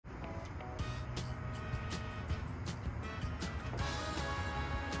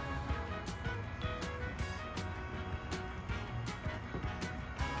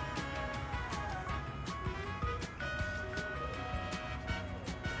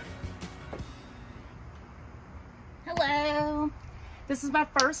Hello! This is my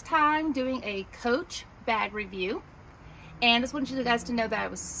first time doing a Coach bag review, and I just wanted you guys to know that I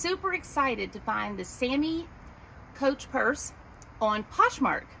was super excited to find the Sammy Coach purse on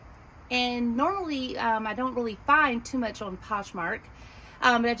Poshmark. And normally I don't really find too much on Poshmark,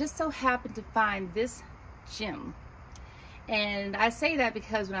 but I just so happened to find this gem. And I say that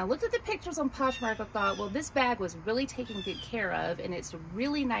because when I looked at the pictures on Poshmark, I thought, well, this bag was really taken good care of, and it's a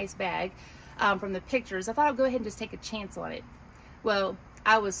really nice bag from the pictures. I thought I'd go ahead and just take a chance on it. Well,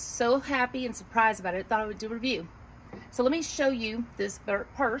 I was so happy and surprised about it, I thought I would do a review. So let me show you this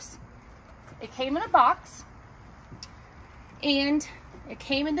purse. It came in a box, and it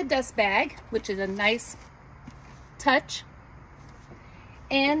came in the dust bag, which is a nice touch.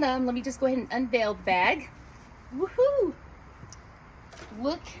 And let me just go ahead and unveil the bag. Woohoo!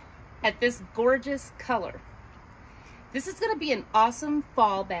 Look at this gorgeous color. This is going to be an awesome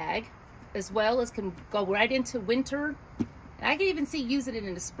fall bag, as well as can go right into winter. And I can even see using it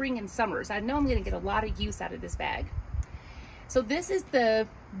in the spring and summer. So I know I'm going to get a lot of use out of this bag. So this is the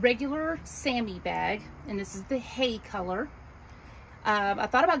regular Sammy bag, and this is the hay color. I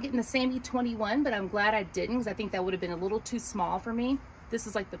thought about getting the Sammy 21, but I'm glad I didn't, because I think that would have been a little too small for me. This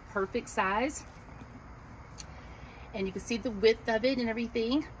is like the perfect size. And you can see the width of it and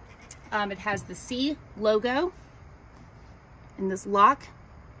everything. It has the C logo and this lock,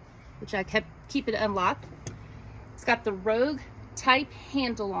 which I keep it unlocked. It's got the Rogue type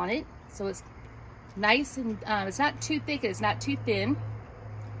handle on it, so it's nice and it's not too thick, it's not too thin.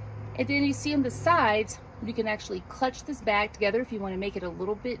 And then you see on the sides, you can actually clutch this bag together if you want to make it a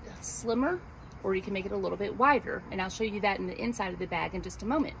little bit slimmer, or you can make it a little bit wider. And I'll show you that in the inside of the bag in just a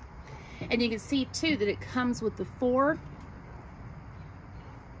moment. And you can see too that it comes with the 4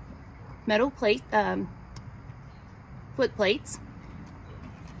 metal plate, foot plates.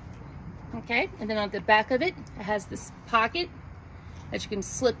 Okay, and then on the back of it, it has this pocket that you can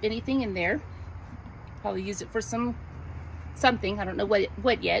slip anything in there. Probably use it for something, I don't know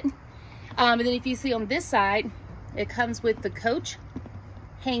what yet. And then if you see on this side, it comes with the Coach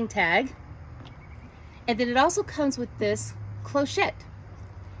hang tag. And then it also comes with this clochette.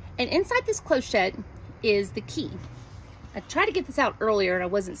 And inside this clochette is the key. I tried to get this out earlier and I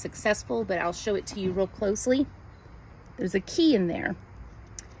wasn't successful, but I'll show it to you real closely. There's a key in there.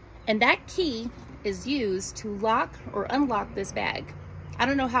 And that key is used to lock or unlock this bag. I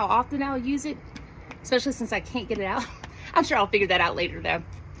don't know how often I'll use it, especially since I can't get it out. I'm sure I'll figure that out later though.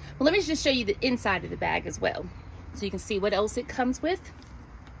 But let me just show you the inside of the bag as well, so you can see what else it comes with.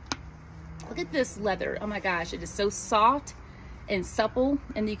 Look at this leather. Oh my gosh, it is so soft and supple.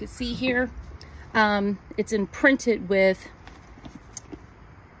 And you can see here, it's imprinted with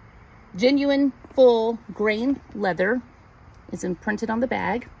genuine full grain leather. It's imprinted on the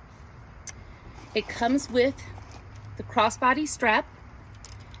bag. It comes with the crossbody strap,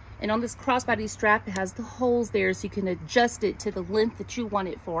 and on this crossbody strap it has the holes there so you can adjust it to the length that you want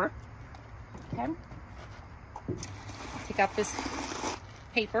it for. Okay, take out this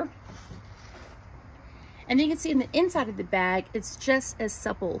paper. And then you can see in the inside of the bag, it's just as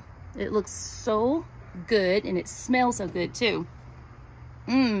supple. It looks so good, and it smells so good too.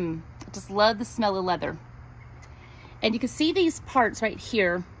 I just love the smell of leather. And you can see these parts right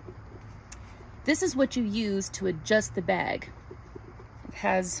here. This is what you use to adjust the bag. It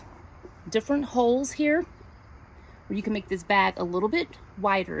has different holes here, where you can make this bag a little bit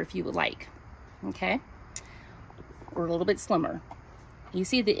wider if you would like, okay? Or a little bit slimmer. You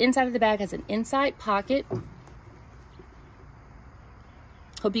see the inside of the bag has an inside pocket.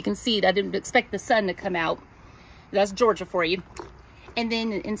 Hope you can see it. I didn't expect the sun to come out. That's Georgia for you. And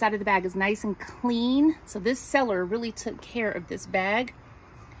then the inside of the bag is nice and clean. So this seller really took care of this bag.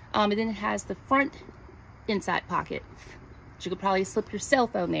 And then it has the front inside pocket. You could probably slip your cell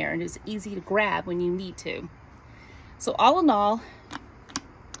phone there, and it's easy to grab when you need to. So all in all,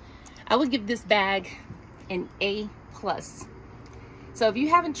 I would give this bag an A+. So if you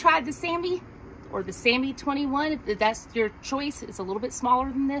haven't tried the Sammy or the Sammy 21, if that's your choice, it's a little bit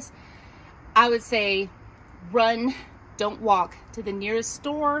smaller than this, I would say run, don't walk to the nearest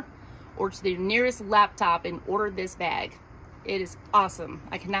store or to the nearest laptop and order this bag. It is awesome.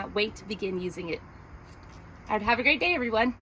 I cannot wait to begin using it. All right, have a great day, everyone.